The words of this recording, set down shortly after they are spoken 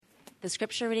The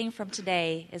scripture reading from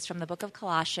today is from the book of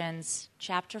Colossians,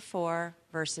 chapter 4,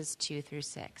 verses 2 through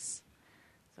 6.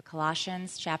 So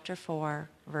Colossians chapter 4,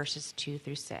 verses 2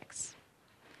 through 6.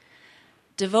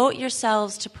 Devote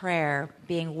yourselves to prayer,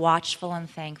 being watchful and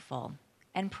thankful,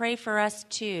 and pray for us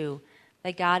too,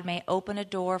 that God may open a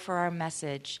door for our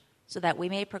message, so that we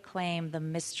may proclaim the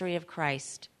mystery of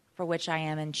Christ, for which I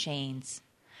am in chains.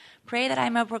 Pray that I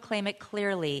may proclaim it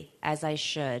clearly, as I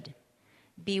should.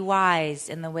 Be wise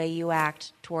in the way you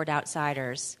act toward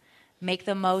outsiders. Make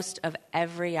the most of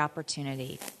every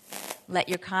opportunity. Let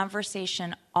your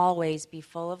conversation always be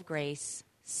full of grace,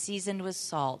 seasoned with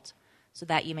salt, so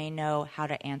that you may know how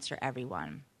to answer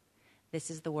everyone. This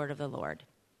is the word of the Lord.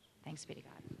 Thanks be to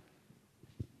God.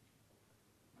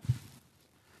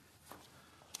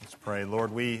 Let's pray.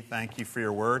 Lord, we thank you for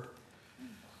your word.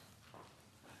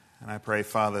 And I pray,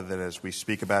 Father, that as we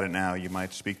speak about it now, you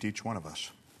might speak to each one of us.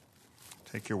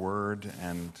 Take your word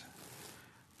and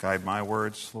guide my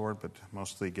words, Lord, but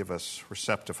mostly give us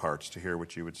receptive hearts to hear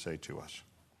what you would say to us.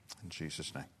 In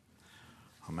Jesus' name,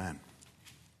 amen.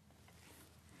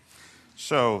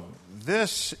 So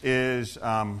this is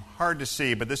hard to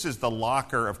see, but this is the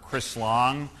locker of Chris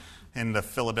Long in the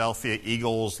Philadelphia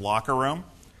Eagles locker room.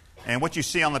 And what you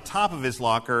see on the top of his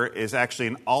locker is actually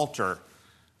an altar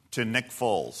to Nick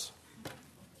Foles.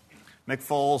 Nick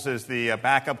Foles is the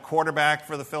backup quarterback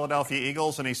for the Philadelphia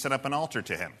Eagles, and he set up an altar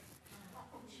to him.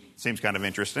 Seems kind of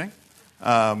interesting.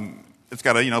 It's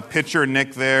got a picture of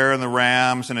Nick there and the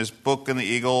Rams and his book and the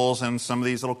Eagles and some of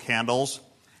these little candles.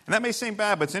 And that may seem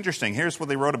bad, but it's interesting. Here's what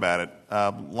they wrote about it.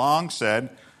 Long said,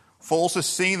 Foles has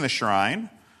seen the shrine.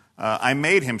 I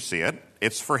made him see it.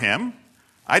 It's for him.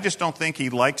 I just don't think he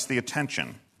likes the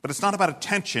attention. But it's not about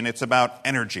attention. It's about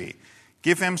energy.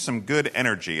 Give him some good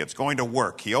energy. It's going to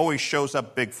work. He always shows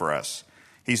up big for us.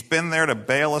 He's been there to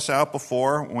bail us out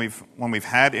before when we've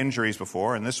had injuries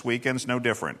before, and this weekend's no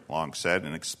different, Long said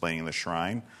in explaining the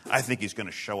shrine. I think he's going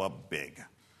to show up big.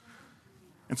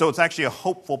 And so it's actually a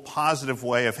hopeful, positive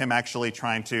way of him actually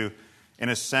trying to, in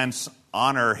a sense,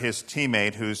 honor his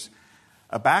teammate who's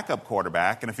a backup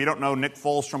quarterback. And if you don't know Nick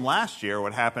Foles from last year,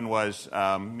 what happened was,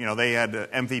 they had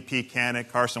an MVP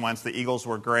candidate, Carson Wentz. The Eagles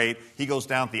were great. He goes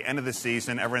down at the end of the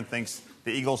season. Everyone thinks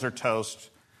the Eagles are toast.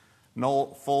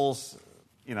 Foles,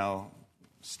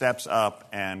 steps up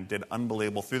and did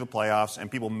unbelievable through the playoffs. And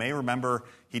people may remember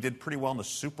he did pretty well in the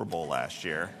Super Bowl last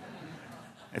year.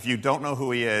 If you don't know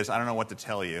who he is, I don't know what to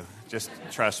tell you. Just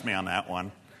trust me on that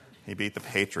one. He beat the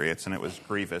Patriots, and it was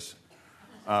grievous.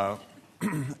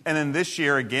 And then this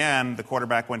year, again, the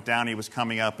quarterback went down. He was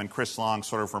coming up, and Chris Long,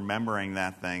 sort of remembering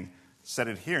that thing, said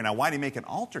it here. Now, why did he make an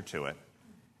altar to it?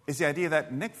 Is the idea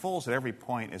that Nick Foles, at every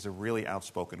point, is a really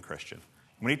outspoken Christian.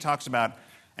 When he talks about,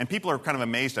 and people are kind of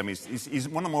amazed at him, he's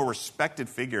one of the more respected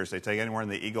figures they take anywhere in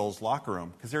the Eagles locker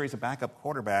room, because there he's a backup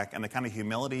quarterback, and the kind of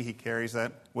humility he carries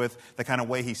that with, the kind of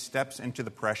way he steps into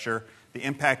the pressure, the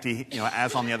impact he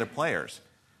has on the other players,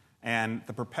 and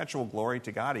the perpetual glory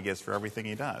to God he gives for everything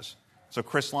he does. So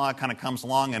Chris Long kind of comes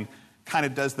along and kind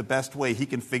of does the best way he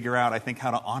can figure out, I think,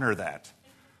 how to honor that.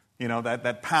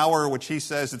 That power which he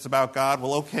says it's about God.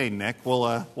 Well, okay, Nick,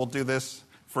 we'll do this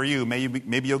for you.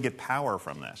 Maybe you'll get power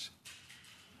from this.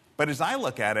 But as I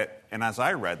look at it, and as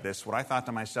I read this, what I thought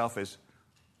to myself is,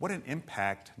 what an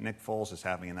impact Nick Foles is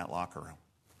having in that locker room.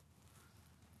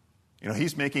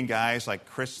 He's making guys like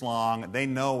Chris Long, they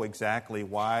know exactly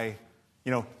why,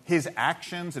 his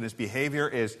actions and his behavior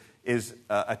is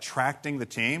attracting the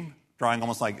team, drawing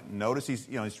almost like notice. He's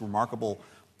a remarkable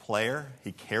player.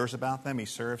 He cares about them. He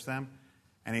serves them.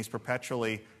 And he's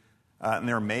perpetually, and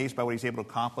they're amazed by what he's able to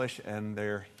accomplish, and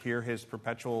they hear his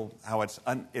perpetual, how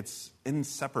it's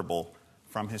inseparable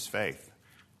from his faith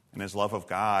and his love of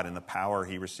God and the power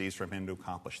he receives from him to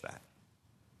accomplish that.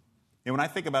 When I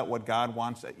think about what God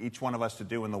wants each one of us to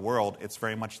do in the world, it's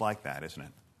very much like that, isn't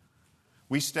it?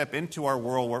 We step into our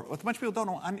world where a bunch of people don't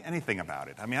know anything about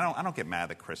it. I mean, I don't get mad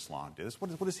that Chris Long did this.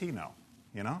 What does he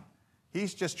know?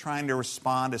 He's just trying to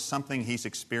respond to something he's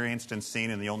experienced and seen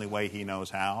in the only way he knows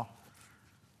how.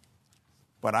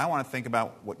 But I want to think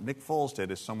about what Nick Foles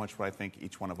did is so much what I think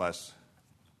each one of us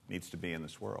needs to be in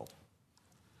this world.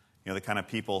 The kind of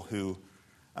people who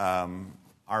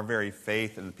our very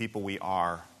faith and the people we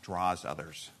are draws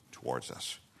others towards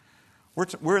us.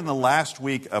 We're in the last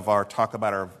week of our talk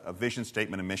about our vision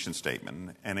statement and mission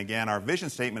statement. And again, our vision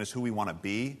statement is who we want to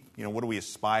be. What do we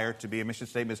aspire to be? A mission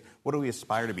statement is what do we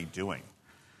aspire to be doing?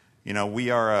 We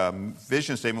are a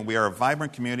vision statement. We are a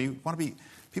vibrant community. We want to be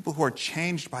people who are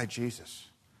changed by Jesus,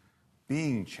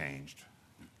 being changed,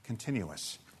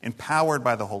 continuous, empowered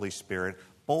by the Holy Spirit,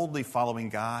 boldly following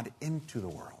God into the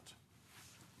world.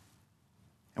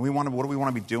 And what do we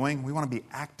want to be doing? We want to be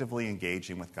actively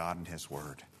engaging with God and His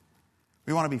Word.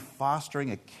 We want to be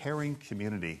fostering a caring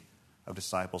community of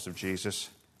disciples of Jesus.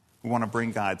 We want to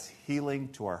bring God's healing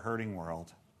to our hurting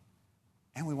world.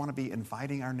 And we want to be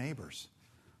inviting our neighbors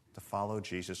to follow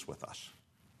Jesus with us.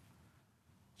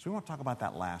 So we want to talk about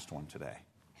that last one today.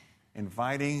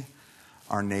 Inviting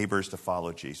our neighbors to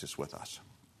follow Jesus with us.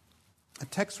 The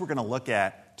text we're going to look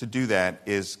at to do that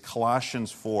is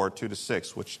Colossians 4,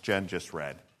 2-6, which Jen just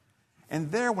read.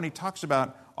 And there, when he talks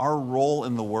about our role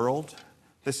in the world,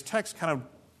 this text kind of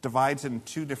divides it in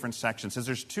two different sections. It says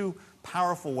there's two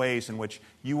powerful ways in which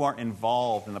you are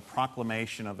involved in the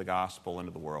proclamation of the gospel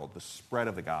into the world, the spread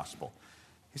of the gospel.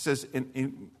 He says,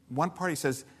 in one part he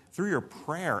says, through your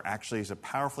prayer actually is a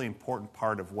powerfully important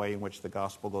part of the way in which the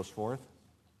gospel goes forth.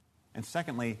 And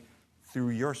secondly, through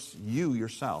you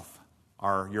yourself,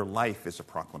 your life is a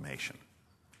proclamation.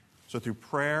 So through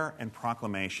prayer and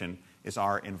proclamation is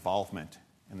our involvement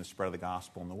in the spread of the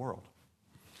gospel in the world.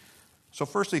 So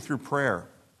firstly, through prayer.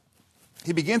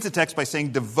 He begins the text by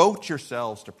saying, devote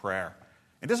yourselves to prayer.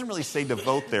 It doesn't really say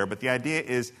devote there, but the idea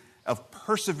is of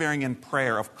persevering in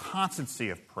prayer, of constancy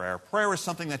of prayer. Prayer is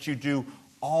something that you do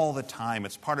all the time.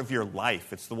 It's part of your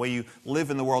life. It's the way you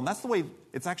live in the world. And that's the way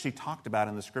it's actually talked about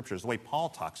in the Scriptures, the way Paul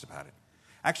talks about it.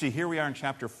 Actually, here we are in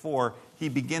chapter 4. He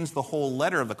begins the whole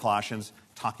letter of the Colossians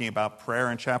talking about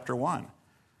prayer in chapter 1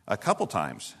 a couple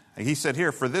times. He said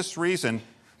here, for this reason,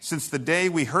 since the day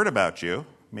we heard about you,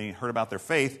 meaning heard about their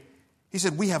faith, he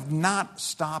said, we have not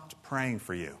stopped praying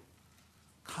for you.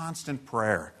 Constant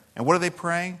prayer. And what are they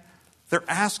praying? They're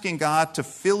asking God to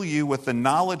fill you with the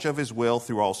knowledge of His will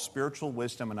through all spiritual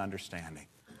wisdom and understanding.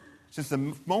 Since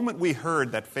the moment we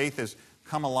heard that faith has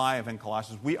come alive in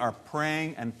Colossians, we are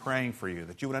praying and praying for you,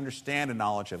 that you would understand a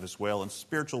knowledge of His will and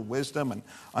spiritual wisdom and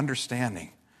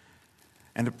understanding.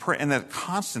 And to pray, and the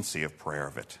constancy of prayer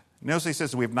of it. Notice he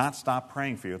says, we have not stopped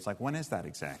praying for you. It's like, when is that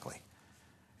exactly?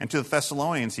 And to the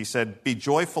Thessalonians, he said, be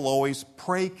joyful always,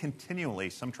 pray continually.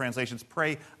 Some translations,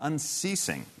 pray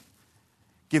unceasing.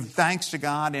 Give thanks to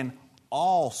God in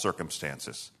all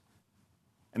circumstances.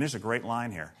 And there's a great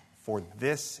line here. For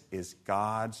this is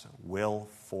God's will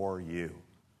for you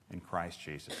in Christ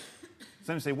Jesus.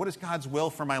 Some say, what is God's will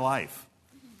for my life?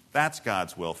 That's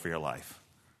God's will for your life.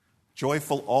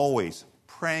 Joyful always,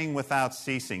 praying without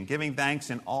ceasing, giving thanks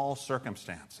in all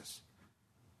circumstances.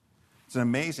 It's an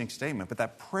amazing statement, but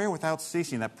that prayer without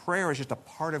ceasing, that prayer is just a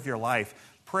part of your life.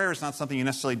 Prayer is not something you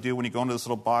necessarily do when you go into this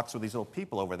little box with these little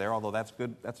people over there, although that's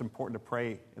good. That's important to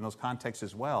pray in those contexts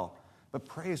as well. But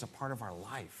prayer is a part of our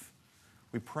life.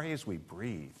 We pray as we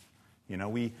breathe. You know,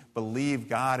 we believe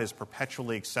God is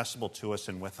perpetually accessible to us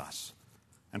and with us.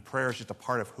 And prayer is just a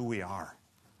part of who we are.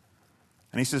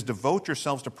 And he says, devote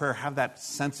yourselves to prayer. Have that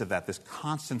sense of that, this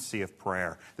constancy of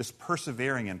prayer, this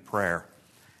persevering in prayer.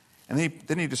 And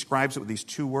then he describes it with these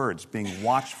two words, being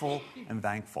watchful and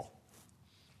thankful.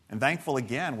 And thankful,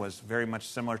 again, was very much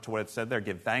similar to what it said there.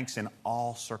 Give thanks in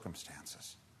all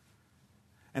circumstances.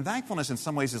 And thankfulness in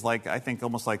some ways is like, I think,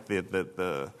 almost like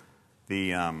the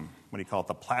what do you call it,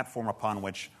 the platform upon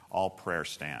which all prayer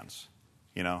stands.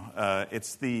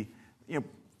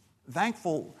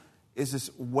 Thankful is this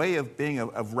way of being,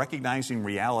 of recognizing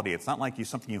reality. It's not like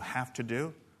something you have to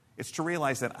do. It's to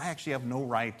realize that I actually have no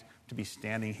right to be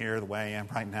standing here the way I am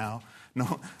right now.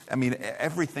 No, I mean,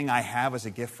 everything I have is a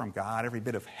gift from God. Every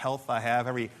bit of health I have,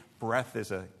 every breath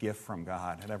is a gift from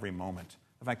God at every moment.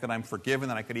 The fact that I'm forgiven,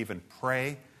 that I could even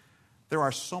pray. There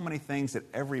are so many things at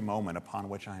every moment upon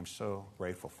which I am so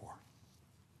grateful for.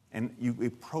 And you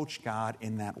approach God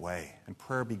in that way. And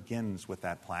prayer begins with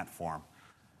that platform,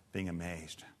 being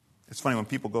amazed. It's funny when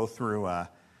people go through,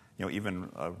 even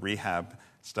rehab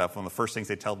stuff, one of the first things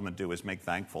they tell them to do is make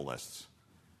thankful lists.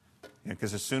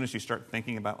 Because as soon as you start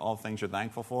thinking about all the things you're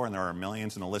thankful for, and there are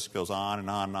millions, and the list goes on and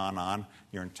on and on and on,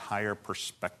 your entire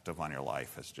perspective on your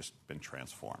life has just been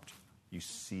transformed. You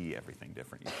see everything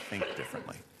different. You think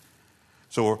differently.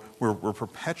 So we're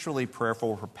perpetually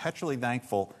prayerful. We're perpetually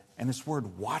thankful. And this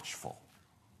word watchful,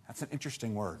 that's an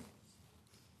interesting word.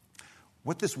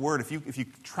 What this word, if you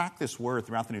track this word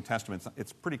throughout the New Testament,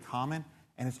 it's pretty common,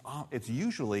 and it's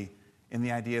usually in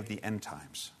the idea of the end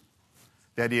times.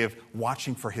 The idea of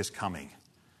watching for His coming.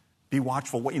 Be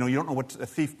watchful. You don't know what a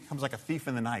thief comes like a thief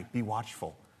in the night. Be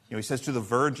watchful. He says to the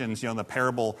virgins, in the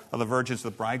parable of the virgins to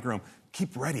the bridegroom,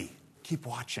 keep ready, keep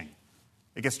watching.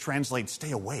 It gets translated,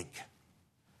 stay awake.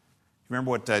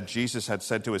 Remember what Jesus had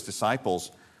said to His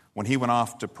disciples when He went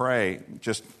off to pray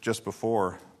just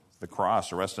before the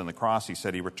cross, arrested on the cross. He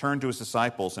said He returned to His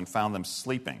disciples and found them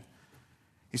sleeping.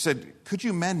 He said, could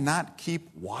you men not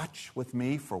keep watch with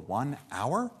me for 1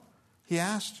 hour? He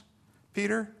asked.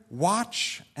 Peter?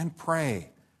 Watch and pray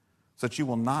so that you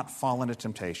will not fall into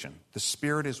temptation. The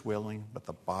spirit is willing, but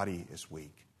the body is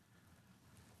weak.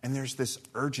 And there's this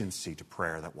urgency to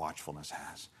prayer that watchfulness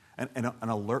has, an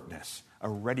alertness, a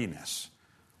readiness.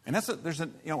 And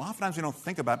oftentimes we don't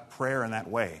think about prayer in that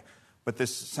way, but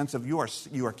this sense of you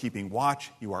are keeping watch,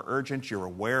 you are urgent, you're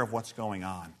aware of what's going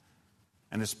on.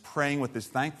 And this praying with this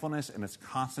thankfulness and this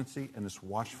constancy and this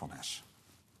watchfulness.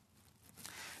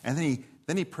 And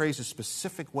then he prays a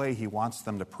specific way he wants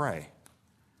them to pray.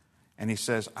 And he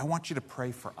says, I want you to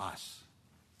pray for us,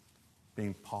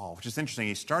 being Paul, which is interesting.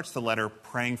 He starts the letter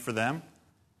praying for them,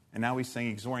 and now he's saying,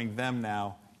 exhorting them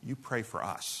now, you pray for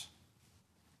us.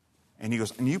 And he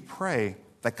goes, and you pray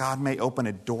that God may open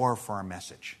a door for our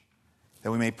message,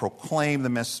 that we may proclaim the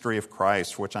mystery of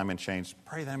Christ, for which I'm in chains.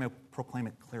 Pray that I may proclaim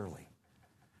it clearly.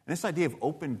 And this idea of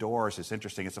open doors is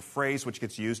interesting. It's a phrase which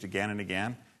gets used again and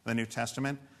again in the New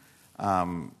Testament.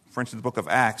 For instance, the book of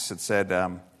Acts, it said,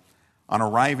 on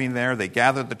arriving there, they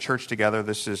gathered the church together.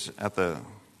 This is at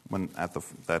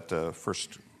that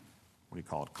first,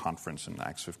 conference in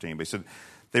Acts 15. But he said,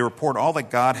 they report all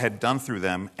that God had done through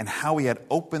them and how he had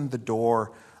opened the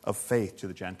door of faith to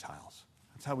the Gentiles.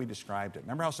 That's how we described it.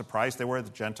 Remember how surprised they were that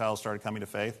the Gentiles started coming to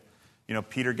faith?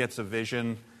 Peter gets a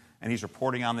vision, and he's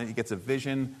reporting on it. He gets a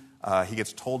vision. He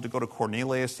gets told to go to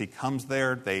Cornelius. He comes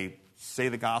there. They say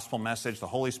the gospel message. The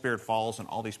Holy Spirit falls, and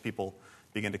all these people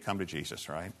begin to come to Jesus,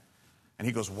 right? And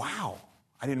he goes, wow,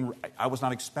 I was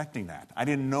not expecting that. I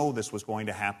didn't know this was going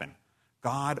to happen.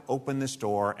 God opened this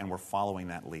door, and we're following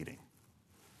that leading.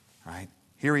 Right?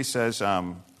 Here he says,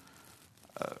 I'm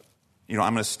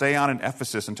going to stay on in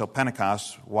Ephesus until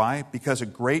Pentecost. Why? Because a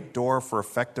great door for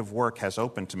effective work has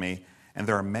opened to me, and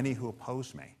there are many who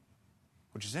oppose me.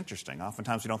 Which is interesting.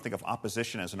 Oftentimes we don't think of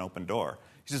opposition as an open door.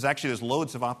 He says, actually, there's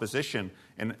loads of opposition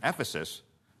in Ephesus,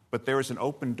 but there is an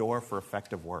open door for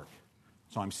effective work.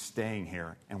 So I'm staying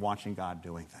here and watching God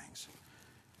doing things.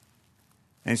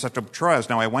 And he said to Troas,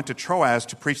 now I went to Troas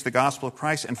to preach the gospel of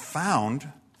Christ and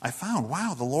I found,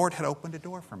 wow, the Lord had opened a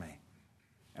door for me.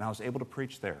 And I was able to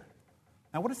preach there.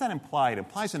 Now, what does that imply? It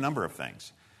implies a number of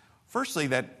things. Firstly,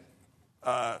 that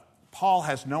Paul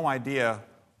has no idea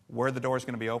where the door is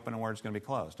going to be open and where it's going to be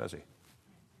closed, does he?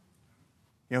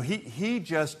 He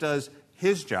just does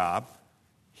his job.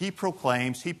 He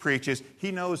proclaims, he preaches,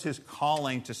 he knows his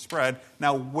calling to spread.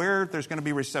 Now, where there's going to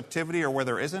be receptivity or where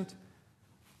there isn't,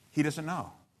 he doesn't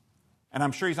know. And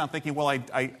I'm sure he's not thinking, well,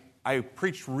 I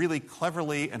preached really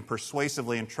cleverly and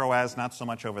persuasively in Troas, not so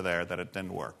much over there, that it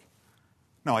didn't work.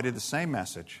 No, I did the same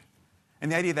message.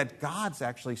 And the idea that God's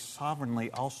actually sovereignly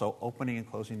also opening and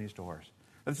closing these doors.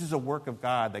 That this is a work of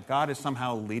God, that God is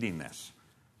somehow leading this.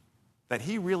 That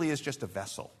he really is just a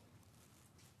vessel,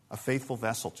 a faithful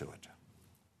vessel to it.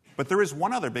 But there is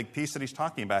one other big piece that he's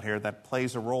talking about here that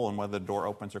plays a role in whether the door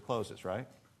opens or closes, right?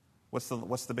 What's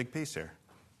the big piece here?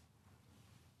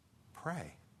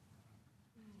 Pray.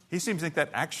 He seems to think that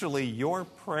actually your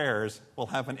prayers will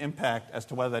have an impact as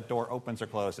to whether that door opens or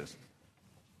closes.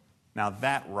 Now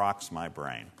that rocks my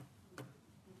brain.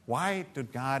 Why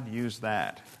did God use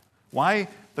that? Why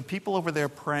the people over there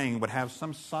praying would have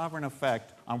some sovereign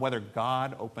effect on whether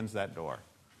God opens that door?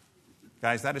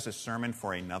 Guys, that is a sermon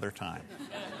for another time.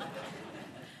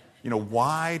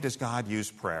 Why does God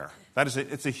use prayer?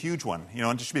 It's a huge one.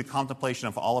 And it should be a contemplation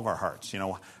of all of our hearts.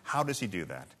 How does he do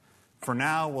that? For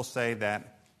now, we'll say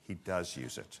that he does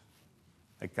use it.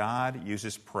 That God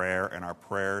uses prayer, and our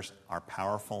prayers are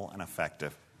powerful and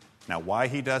effective. Now, why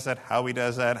he does that, how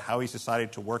he's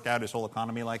decided to work out his whole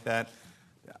economy like that,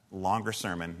 longer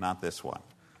sermon, not this one.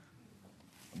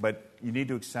 But you need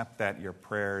to accept that your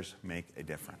prayers make a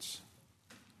difference.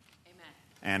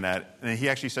 Amen. And he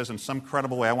actually says in some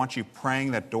credible way, I want you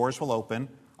praying that doors will open.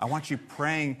 I want you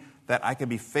praying that I can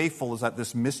be faithful as that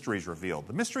this mystery is revealed.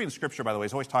 The mystery in Scripture, by the way,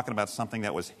 is always talking about something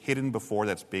that was hidden before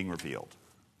that's being revealed.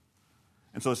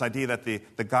 And so this idea that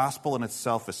the gospel in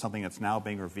itself is something that's now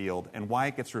being revealed, and why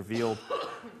it gets revealed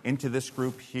into this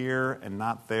group here and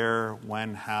not there,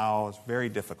 when, how, is very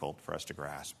difficult for us to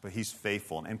grasp. But he's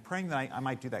faithful, and praying that I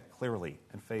might do that clearly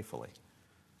and faithfully.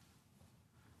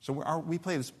 So we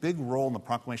play this big role in the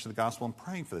proclamation of the gospel and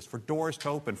praying for this, for doors to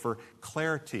open, for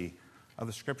clarity of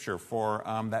the Scripture, for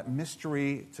that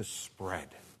mystery to spread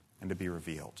and to be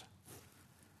revealed.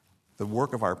 The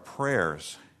work of our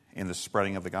prayers in the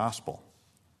spreading of the gospel.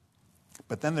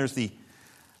 But then there's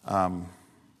I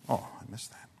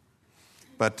missed that.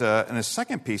 But in the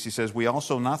second piece, he says, we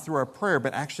also, not through our prayer,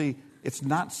 but actually, it's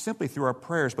not simply through our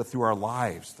prayers, but through our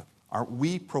lives.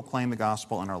 We proclaim the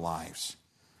gospel in our lives.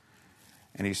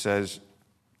 And he says,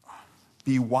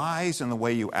 be wise in the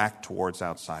way you act towards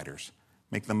outsiders.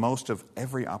 Make the most of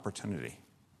every opportunity.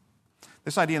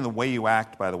 This idea in the way you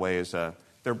act, by the way, is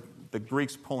the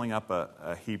Greeks pulling up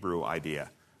a Hebrew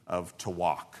idea of to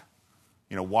walk.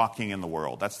 Walking in the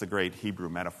world. That's the great Hebrew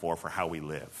metaphor for how we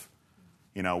live.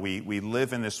 We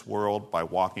live in this world by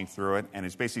walking through it, and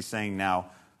it's basically saying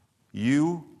now,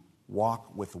 you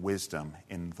walk with wisdom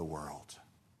in the world.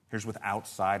 Here's with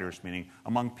outsiders, meaning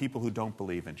among people who don't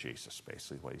believe in Jesus,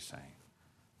 basically what he's saying.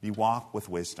 You walk with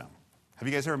wisdom. Have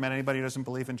you guys ever met anybody who doesn't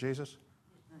believe in Jesus?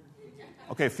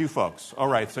 Okay, a few folks. All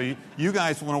right, so you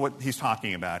guys will know what he's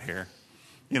talking about here.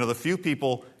 The few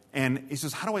people, and he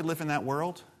says, how do I live in that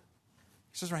world?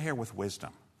 He says right here, with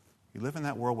wisdom. You live in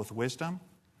that world with wisdom.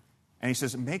 And he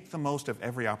says, make the most of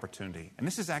every opportunity. And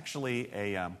this is actually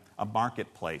a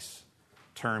marketplace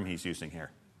term he's using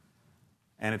here.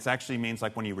 And it actually means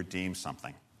like when you redeem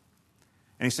something.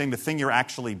 And he's saying the thing you're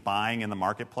actually buying in the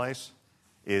marketplace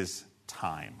is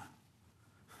time.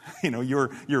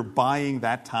 You're buying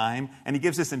that time. And he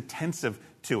gives this intensive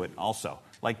to it also.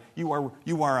 Like you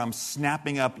are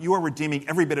snapping up, you are redeeming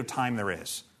every bit of time there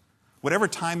is. Whatever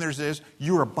time there is,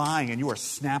 you are buying and you are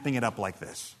snapping it up like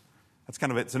this. That's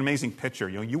it's an amazing picture.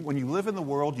 When you live in the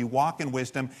world, you walk in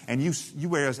wisdom, and you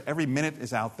whereas every minute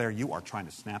is out there, you are trying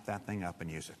to snap that thing up and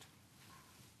use it.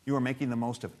 You are making the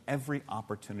most of every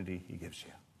opportunity he gives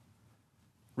you.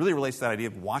 Really relates to that idea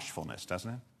of watchfulness,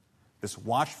 doesn't it? This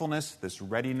watchfulness, this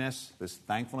readiness, this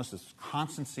thankfulness, this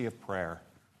constancy of prayer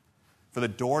for the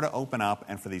door to open up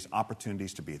and for these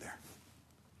opportunities to be there.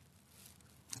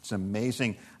 It's an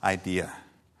amazing idea.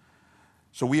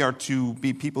 So we are to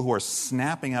be people who are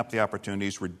snapping up the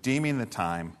opportunities, redeeming the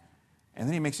time. And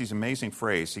then he makes these amazing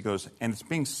phrases. He goes, and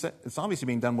it's obviously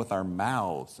being done with our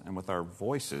mouths and with our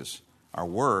voices, our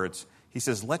words. He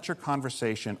says, let your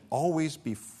conversation always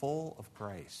be full of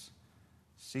grace,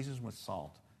 seasoned with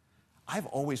salt. I've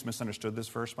always misunderstood this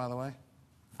verse, by the way.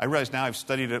 I realize now I've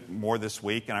studied it more this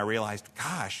week, and I realized,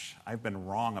 gosh, I've been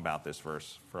wrong about this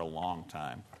verse for a long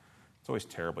time. It's always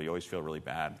terrible. You always feel really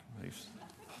bad.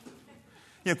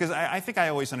 Because I think I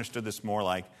always understood this more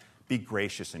like be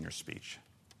gracious in your speech.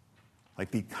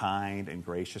 Like be kind and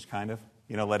gracious, kind of.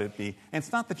 Let it be. And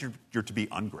it's not that you're to be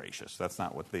ungracious. That's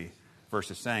not what the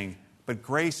verse is saying. But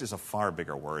grace is a far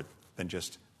bigger word than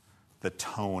just the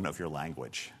tone of your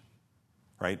language.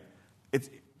 Right?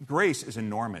 Grace is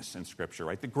enormous in Scripture.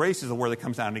 Right? The grace is a word that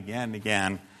comes out again and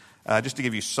again. Just to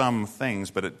give you some things,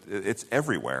 but it's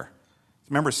everywhere.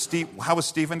 Remember, how was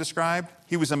Stephen described?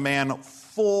 He was a man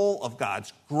full of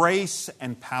God's grace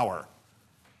and power.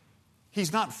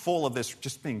 He's not full of this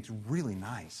just being really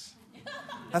nice.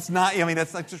 That's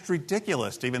like just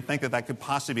ridiculous to even think that could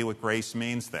possibly be what grace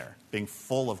means there, being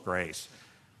full of grace.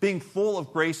 Being full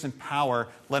of grace and power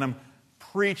let him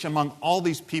preach among all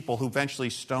these people who eventually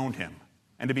stoned him,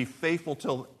 and to be faithful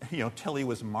till he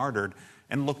was martyred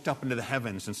and looked up into the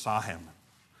heavens and saw him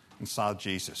and saw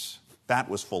Jesus. That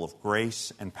was full of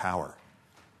grace and power.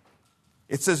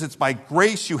 It says it's by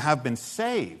grace you have been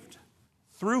saved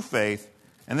through faith,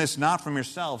 and this not from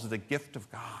yourselves, is a gift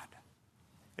of God.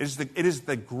 It is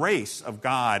the grace of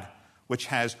God which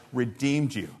has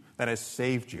redeemed you, that has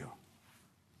saved you.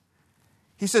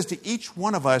 He says to each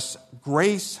one of us,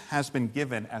 grace has been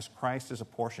given as Christ has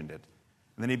apportioned it.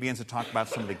 And then he begins to talk about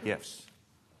some of the gifts.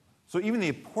 So even the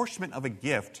apportionment of a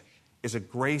gift is a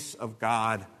grace of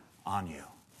God on you.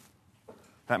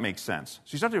 That makes sense.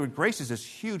 So you start to grace is this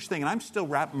huge thing, and I'm still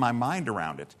wrapping my mind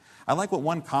around it. I like what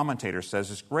one commentator says,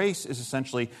 is grace is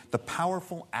essentially the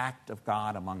powerful act of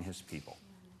God among his people.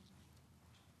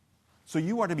 So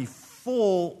you are to be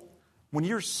full, when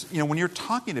you're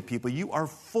talking to people, you are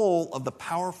full of the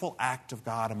powerful act of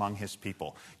God among his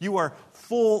people. You are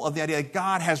full of the idea that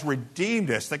God has redeemed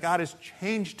us, that God has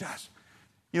changed us.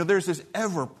 There's this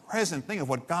ever-present thing of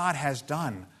what God has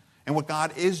done and what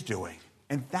God is doing.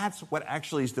 And that's what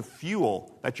actually is the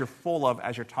fuel that you're full of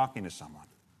as you're talking to someone.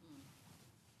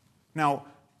 Now,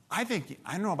 I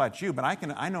don't know about you, but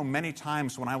I know many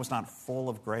times when I was not full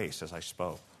of grace as I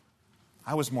spoke.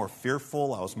 I was more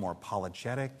fearful. I was more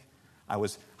apologetic. I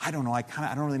don't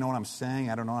really know what I'm saying.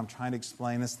 I don't know. I'm trying to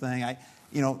explain this thing.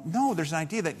 No, there's an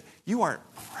idea that you are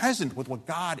present with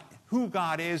who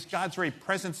God is. God's very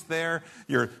presence there.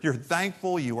 You're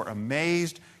thankful. You are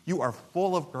amazed. You are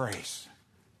full of grace.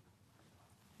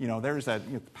 There's that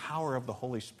power of the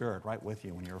Holy Spirit right with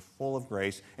you when you're full of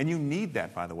grace. And you need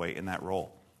that, by the way, in that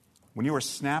role. When you are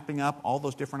snapping up all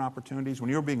those different opportunities,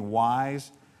 when you're being wise,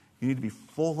 you need to be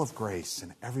full of grace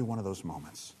in every one of those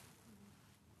moments.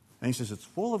 And he says it's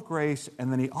full of grace,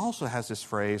 and then he also has this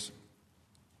phrase,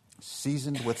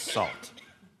 seasoned with salt.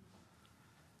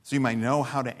 So you might know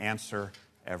how to answer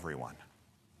everyone.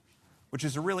 which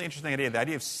is a really interesting idea. The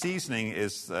idea of seasoning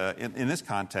is, in this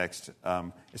context,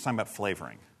 is talking about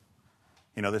flavoring.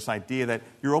 This idea that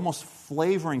you're almost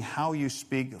flavoring how you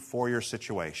speak for your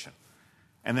situation.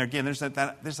 And there again, there's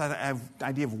that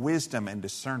idea of wisdom and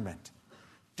discernment.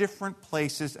 Different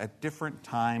places at different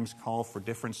times call for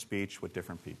different speech with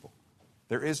different people.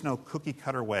 There is no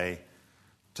cookie-cutter way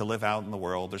to live out in the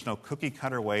world. There's no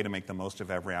cookie-cutter way to make the most of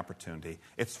every opportunity.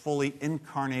 It's fully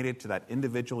incarnated to that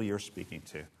individual you're speaking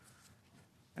to. And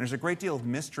there's a great deal of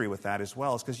mystery with that as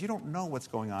well, is because you don't know what's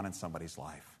going on in somebody's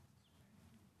life.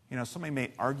 Somebody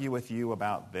may argue with you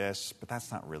about this, but that's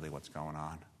not really what's going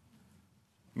on.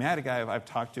 I had a guy I've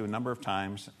talked to a number of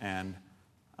times, and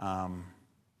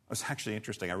it was actually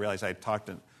interesting. I realized I had talked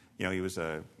to, he was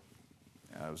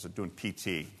doing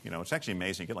PT. It's actually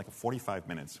amazing. You get like a 45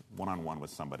 minutes one-on-one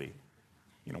with somebody,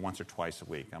 once or twice a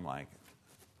week. I'm like,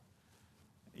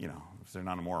 is there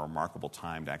not a more remarkable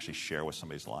time to actually share with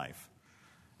somebody's life?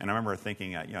 And I remember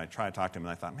thinking, I tried to talk to him,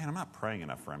 and I thought, man, I'm not praying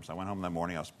enough for him. So I went home that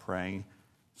morning, I was praying,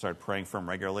 started praying for him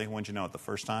regularly. When'd you know it? The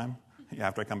first time,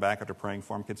 after I come back after praying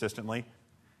for him consistently,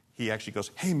 he actually goes,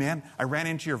 hey, man, I ran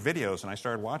into your videos, and I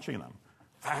started watching them.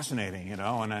 Fascinating,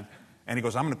 and he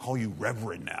goes, I'm going to call you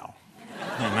Reverend now.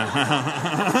 And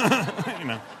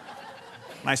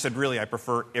I said, really, I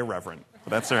prefer irreverent,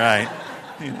 but that's all right.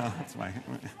 It's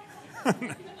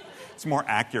it's more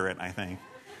accurate, I think.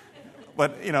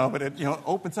 But it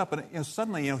opens up, and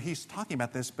suddenly he's talking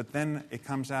about this, but then it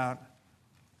comes out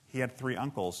he had 3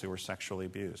 uncles who were sexually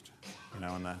abused,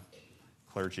 in the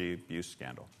clergy abuse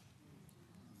scandal.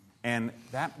 And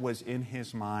that was in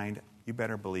his mind, you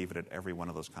better believe it, at every one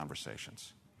of those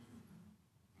conversations.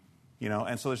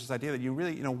 And so there's this idea that you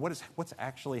really, what's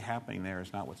actually happening there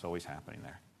is not what's always happening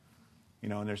there.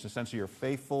 And there's a sense of you're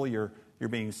faithful, you're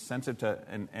being sensitive to,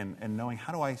 and knowing,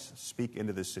 how do I speak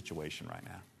into this situation right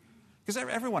now? Because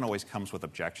everyone always comes with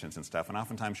objections and stuff, and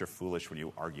oftentimes you're foolish when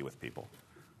you argue with people.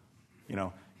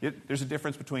 There's a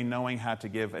difference between knowing how to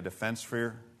give a defense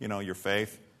for your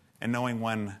faith and knowing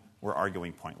when we're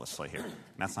arguing pointlessly here.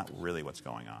 And that's not really what's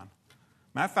going on.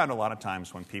 And I've found a lot of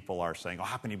times when people are saying,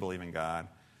 how can you believe in God?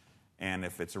 And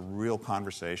if it's a real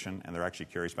conversation and they're actually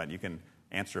curious about it, you can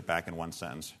answer it back in one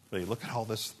sentence. Really, look at all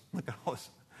this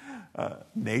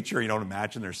nature. You don't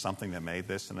imagine there's something that made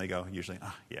this. And they go, usually,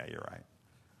 yeah, you're right.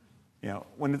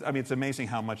 It's amazing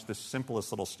how much the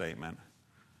simplest little statement,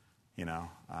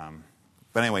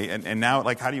 But anyway, and now,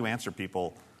 how do you answer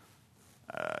people,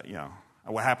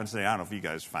 what happens today, I don't know if you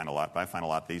guys find a lot, but I find a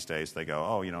lot these days, they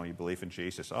go, you believe in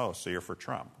Jesus. Oh, so you're for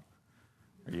Trump.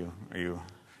 Are you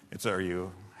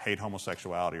hate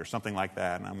homosexuality or something like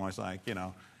that? And I'm always like,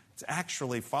 it's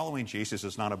actually, following Jesus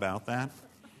is not about that.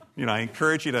 I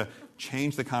encourage you to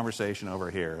change the conversation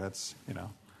over here. That's,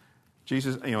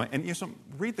 Jesus, and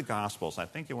read the Gospels. I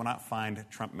think you will not find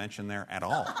Trump mentioned there at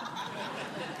all.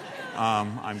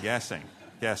 I'm guessing.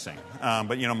 But,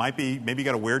 maybe you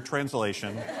got a weird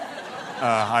translation.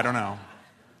 I don't know.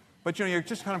 But, you're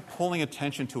just kind of pulling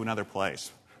attention to another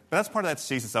place. But that's part of that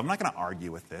season stuff. I'm not going to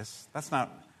argue with this. That's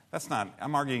not,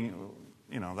 I'm arguing,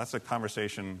 that's a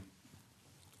conversation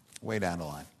way down the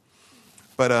line.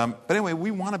 But anyway, we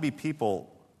want to be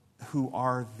people who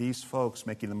are these folks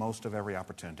making the most of every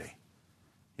opportunity.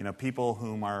 People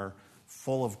whom are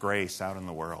full of grace out in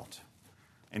the world,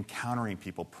 encountering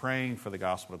people, praying for the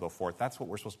gospel to go forth. That's what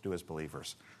we're supposed to do as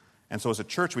believers. And so as a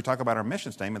church, we talk about our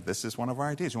mission statement. This is one of our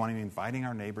ideas. We want to be inviting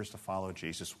our neighbors to follow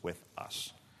Jesus with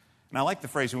us. And I like the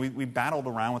phrase, and we battled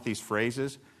around with these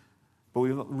phrases, but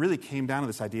we really came down to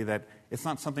this idea that it's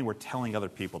not something we're telling other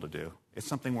people to do. It's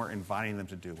something we're inviting them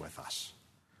to do with us.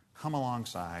 Come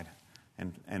alongside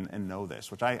and know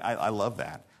this, which I love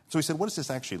that. So we said, what does this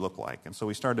actually look like? And so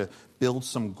we started to build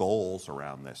some goals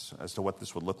around this as to what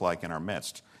this would look like in our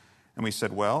midst. And we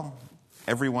said, well,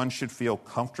 everyone should feel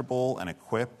comfortable and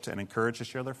equipped and encouraged to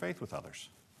share their faith with others.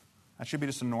 That should be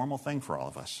just a normal thing for all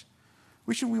of us.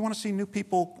 We want to see new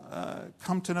people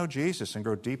come to know Jesus and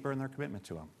grow deeper in their commitment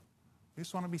to him. We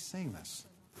just want to be seeing this.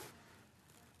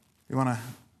 We want to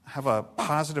have a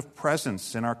positive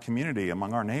presence in our community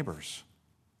among our neighbors.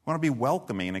 We want to be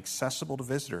welcoming and accessible to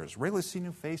visitors. Regularly see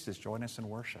new faces join us in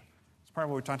worship. It's part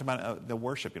of what we talked about, the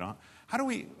worship,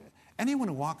 anyone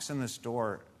who walks in this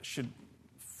door should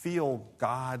feel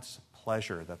God's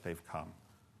pleasure that they've come.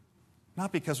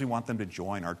 Not because we want them to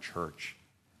join our church,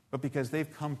 but because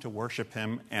they've come to worship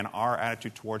him, and our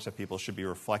attitude towards that people should be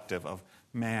reflective of,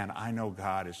 man, I know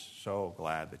God is so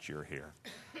glad that you're here.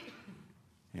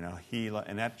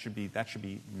 And that should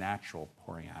be natural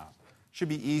pouring out. It should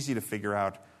be easy to figure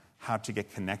out how to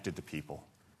get connected to people.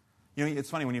 It's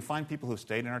funny, when you find people who've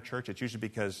stayed in our church, it's usually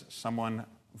because someone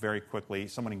very quickly.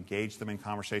 Someone engaged them in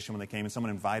conversation when they came, and someone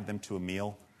invited them to a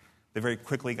meal. They very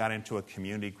quickly got into a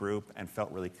community group and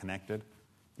felt really connected,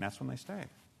 and that's when they stayed.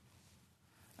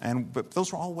 But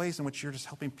those are all ways in which you're just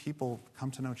helping people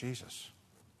come to know Jesus,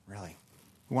 really.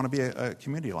 We want to be a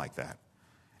community like that.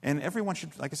 And everyone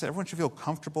should, like I said, everyone should feel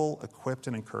comfortable, equipped,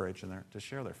 and encouraged to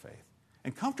share their faith.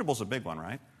 And comfortable is a big one,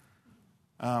 right?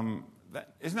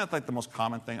 Isn't that like the most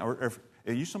common thing? Or if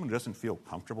are you someone who doesn't feel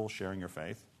comfortable sharing your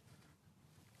faith?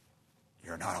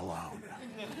 You're not alone.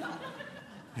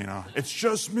 It's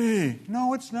just me.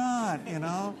 No, it's not,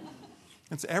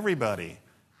 It's everybody.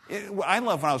 I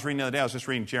love when I was reading the other day, I was just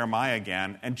reading Jeremiah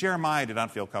again, and Jeremiah did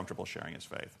not feel comfortable sharing his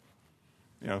faith.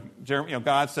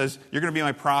 God says, you're going to be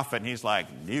my prophet, and he's like,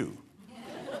 you.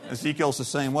 Ezekiel's the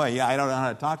same way. Yeah, I don't know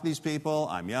how to talk to these people.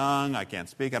 I'm young. I can't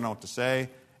speak. I don't know what to say.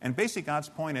 And basically, God's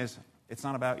point is, it's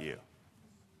not about you.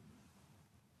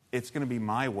 It's going to be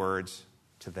my words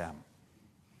to them.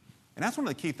 And that's one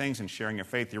of the key things in sharing your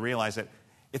faith. You realize that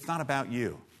it's not about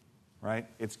you, right?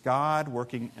 It's God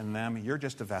working in them. You're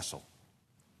just a vessel.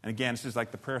 And again, this is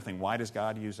like the prayer thing. Why does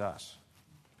God use us?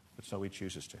 But so he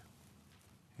chooses to.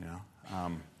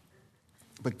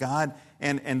 But God,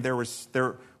 and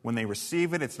when they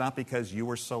receive it, it's not because you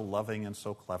were so loving and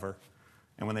so clever.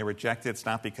 And when they reject it, it's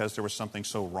not because there was something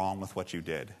so wrong with what you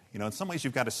did. In some ways,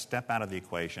 you've got to step out of the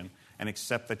equation and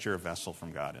accept that you're a vessel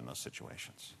from God in those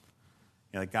situations.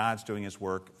 That God's doing his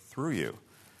work through you.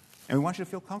 And we want you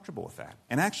to feel comfortable with that.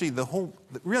 And actually,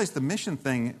 realize the mission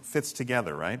thing fits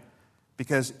together, right?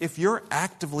 Because if you're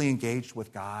actively engaged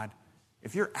with God,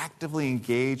 if you're actively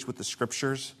engaged with the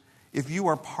Scriptures, if you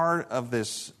are part of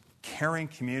this caring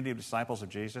community of disciples of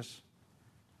Jesus,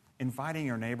 inviting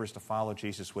your neighbors to follow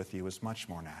Jesus with you is much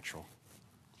more natural.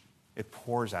 It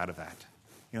pours out of that.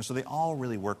 So they all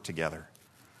really work together.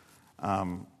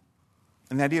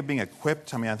 And the idea of being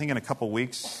equipped, I think in a couple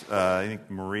weeks, I think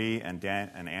Marie and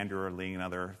Dan and Andrew are leading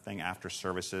another thing after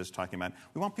services, talking about,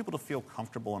 we want people to feel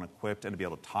comfortable and equipped and to be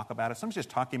able to talk about it. Sometimes just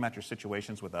talking about your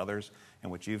situations with others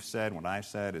and what you've said, what I've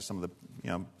said is some of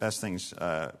the best things,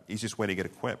 easiest way to get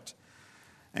equipped.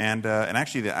 And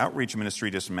actually the outreach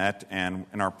ministry just met, and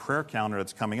in our prayer calendar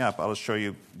that's coming up, I'll just show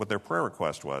you what their prayer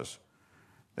request was.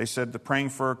 They said they're praying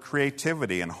for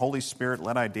creativity and Holy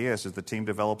Spirit-led ideas as the team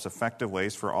develops effective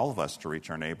ways for all of us to reach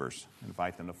our neighbors,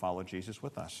 invite them to follow Jesus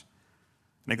with us.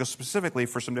 And they go specifically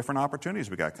for some different opportunities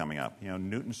we got coming up.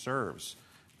 Newton Serves.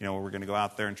 We're going to go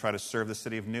out there and try to serve the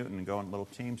city of Newton and go in little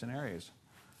teams and areas.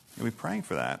 And we're praying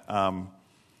for that.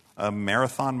 A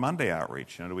Marathon Monday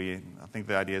outreach. I think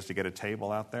the idea is to get a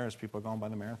table out there as people are going by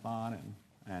the marathon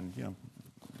and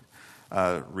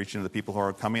reaching to the people who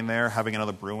are coming there, having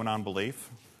another brew in unbelief.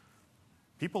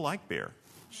 People like beer,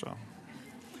 so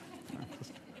I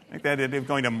think the idea of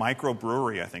going to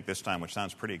microbrewery, this time, which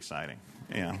sounds pretty exciting.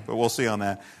 But we'll see on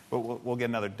that. But we'll get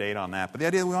another date on that. But the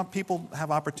idea, we want people to have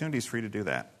opportunities for you to do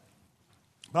that.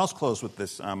 But I'll just close with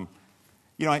this. When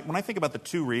I think about the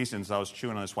two reasons I was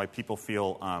chewing on this, why people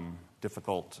feel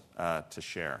difficult to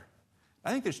share, I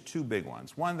think there's two big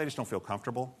ones. One, they just don't feel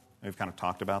comfortable. We've kind of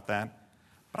talked about that.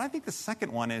 But I think the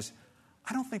second one is,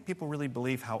 I don't think people really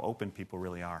believe how open people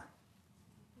really are.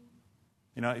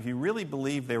 If you really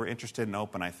believe they were interested and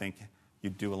open, I think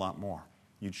you'd do a lot more.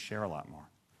 You'd share a lot more.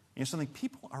 Something,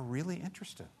 people are really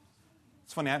interested.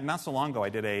 It's funny, not so long ago,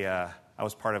 I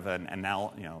was part of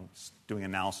doing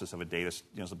analysis of a data,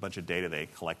 a bunch of data they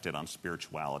collected on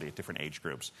spirituality at different age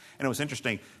groups. And it was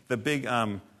interesting, the baby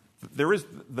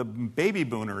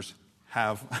boomers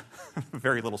have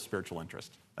very little spiritual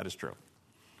interest. That is true.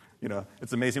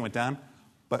 It's amazing what went down.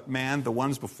 But man, the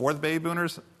ones before the baby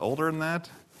boomers, older than that,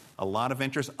 a lot of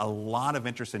interest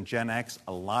in Gen X,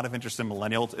 a lot of interest in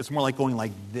millennials. It's more like going like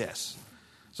this.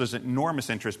 So there's enormous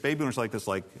interest. Baby boomers like this,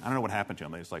 I don't know what happened to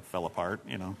them. They just fell apart,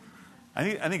 I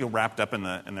think it wrapped up in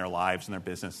their lives and their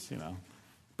business,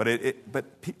 But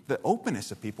the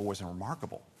openness of people was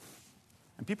remarkable.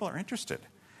 And people are interested.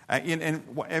 I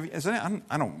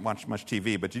don't watch much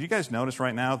TV, but did you guys notice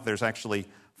right now there's actually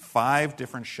 5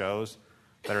 different shows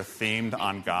that are themed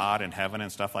on God and heaven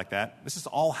and stuff like that? This is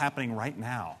all happening right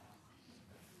now.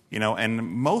 And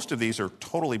most of these are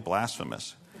totally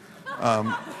blasphemous.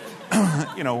 God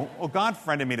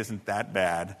friend of me isn't that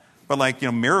bad. But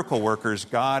Miracle Workers,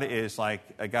 God is like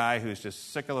a guy who's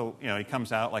just sick of he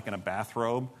comes out in a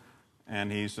bathrobe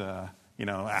and he's,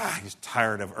 he's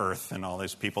tired of Earth and all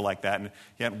these people like that. And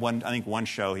he had one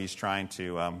show he's trying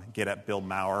to get at Bill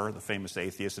Maher, the famous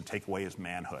atheist, and take away his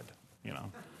manhood,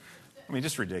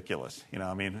 just ridiculous.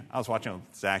 I was watching with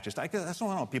Zach, I don't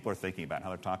know what people are thinking about, how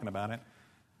they're talking about it.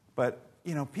 But,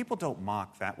 people don't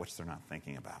mock that which they're not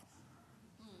thinking about.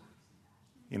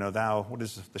 thou, what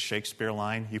is the Shakespeare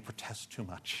line? You protest too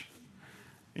much.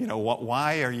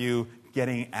 Why are you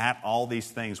getting at all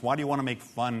these things? Why do you want to make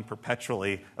fun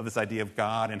perpetually of this idea of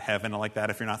God and heaven and like that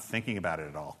if you're not thinking about it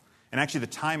at all? And actually, the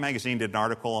Time magazine did an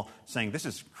article saying, this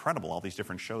is incredible, all these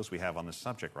different shows we have on this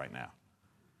subject right now.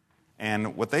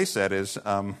 And what they said is,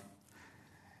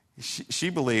 she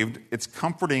believed it's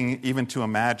comforting even to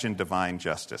imagine divine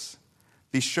justice.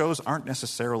 These shows aren't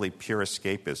necessarily pure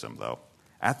escapism, though.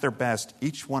 At their best,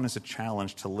 each one is a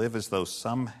challenge to live as though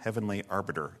some heavenly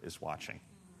arbiter is watching.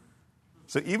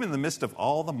 So even in the midst of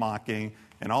all the mocking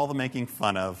and all the making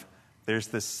fun of, there's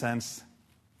this sense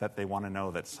that they want to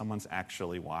know that someone's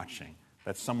actually watching,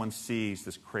 that someone sees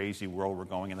this crazy world we're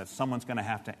going in, that someone's going to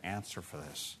have to answer for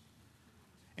this.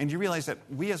 And you realize that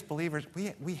we as believers,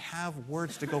 we have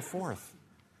words to go forth.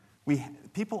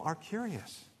 People are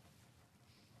curious.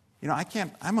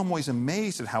 I'm always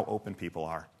amazed at how open people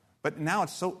are. But now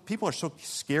people are so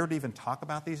scared to even talk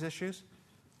about these issues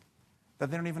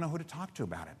that they don't even know who to talk to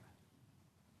about it.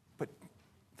 But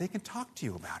they can talk to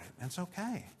you about it, and it's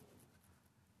okay.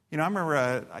 I remember,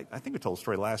 I think we told a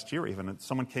story last year even,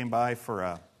 someone came by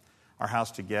for our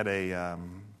house to get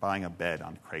buying a bed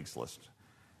on Craigslist.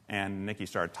 And Nikki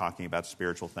started talking about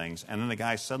spiritual things. And then the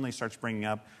guy suddenly starts bringing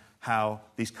up how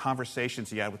these conversations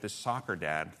he had with his soccer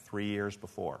dad 3 years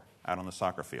before out on the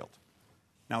soccer field.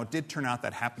 Now, it did turn out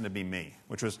that happened to be me,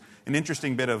 which was an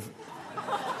interesting bit of,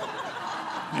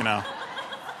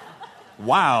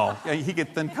 wow. He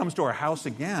then comes to our house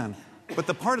again. But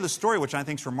the part of the story which I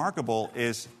think is remarkable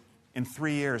is in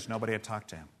 3 years, nobody had talked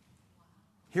to him.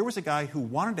 Here was a guy who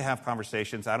wanted to have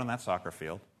conversations out on that soccer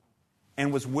field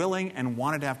and was willing and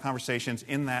wanted to have conversations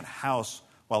in that house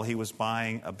while he was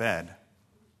buying a bed.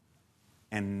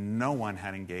 And no one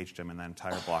had engaged him in that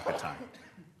entire block of time.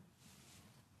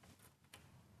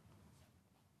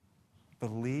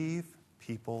 Believe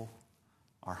people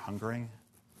are hungering.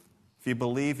 If you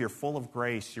believe you're full of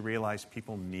grace, you realize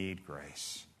people need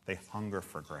grace. They hunger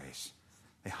for grace.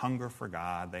 They hunger for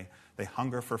God. They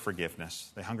hunger for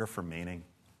forgiveness. They hunger for meaning.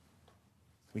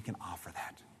 We can offer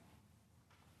that.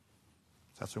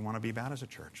 That's what we want to be about as a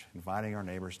church, inviting our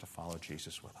neighbors to follow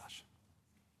Jesus with us.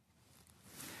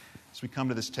 As we come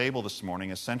to this table this morning,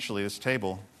 essentially this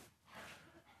table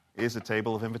is a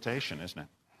table of invitation, isn't it?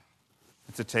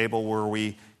 It's a table where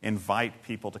we invite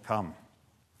people to come,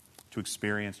 to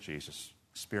experience Jesus,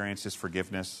 experience His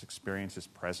forgiveness, experience His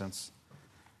presence,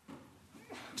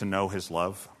 to know His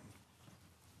love.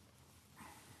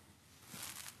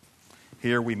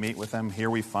 Here we meet with Him. Here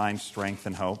we find strength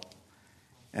and hope.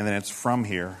 And then it's from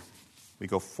here we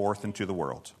go forth into the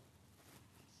world.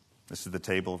 This is the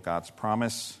table of God's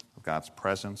promise, of God's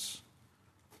presence,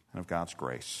 and of God's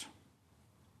grace.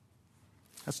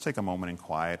 Let's take a moment in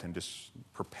quiet and just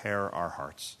prepare our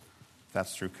hearts. If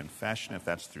that's through confession, if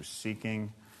that's through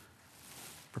seeking,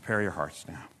 prepare your hearts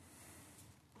now.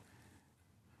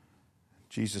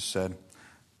 Jesus said,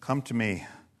 "Come to me,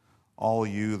 all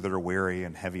you that are weary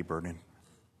and heavy burdened,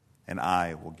 and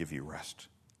I will give you rest.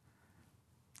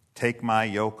 Take my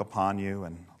yoke upon you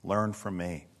and learn from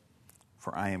me,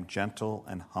 for I am gentle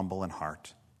and humble in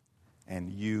heart,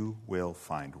 and you will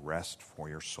find rest for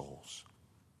your souls.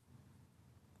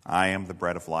 I am the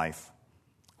bread of life.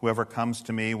 Whoever comes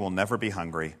to me will never be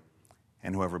hungry,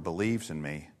 and whoever believes in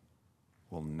me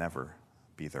will never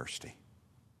be thirsty."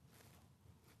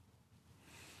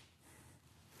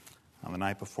 On the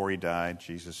night before He died,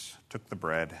 Jesus took the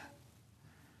bread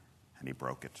and He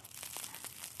broke it.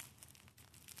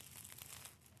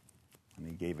 And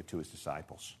He gave it to His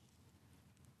disciples.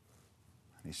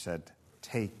 And He said,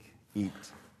 "Take,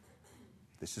 eat.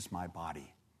 This is my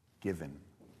body, given,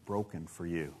 broken for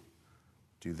you.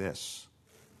 Do this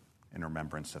in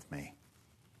remembrance of me."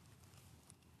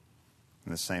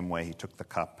 In the same way, He took the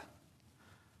cup,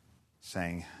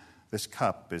 saying, "This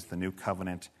cup is the new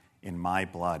covenant in my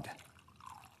blood,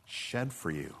 shed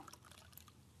for you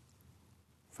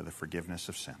for the forgiveness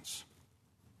of sins.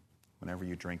 Whenever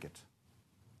you drink it,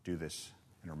 do this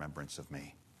in remembrance of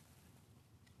me."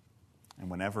 And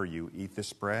whenever you eat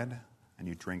this bread and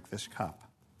you drink this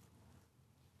cup,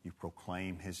 you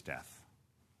proclaim His death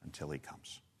until He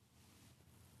comes.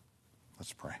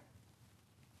 Let's pray.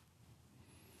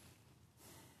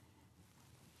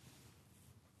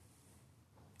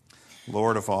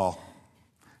 Lord of all,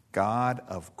 God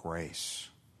of grace,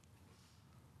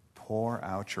 pour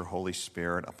out your Holy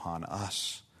Spirit upon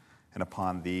us and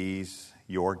upon these,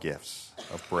 your gifts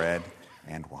of bread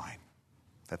and wine,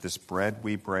 that this bread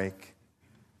we break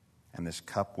and this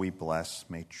cup we bless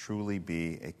may truly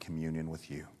be a communion with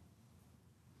you.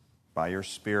 By your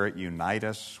Spirit, unite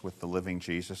us with the living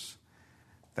Jesus,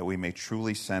 that we may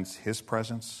truly sense his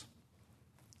presence,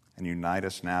 and unite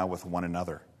us now with one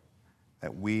another,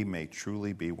 that we may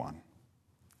truly be one.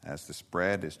 As this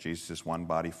bread is Jesus' one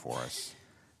body for us,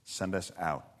 send us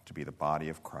out to be the body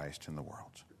of Christ in the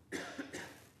world.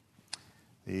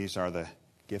 These are the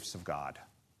gifts of God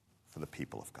for the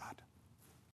people of God.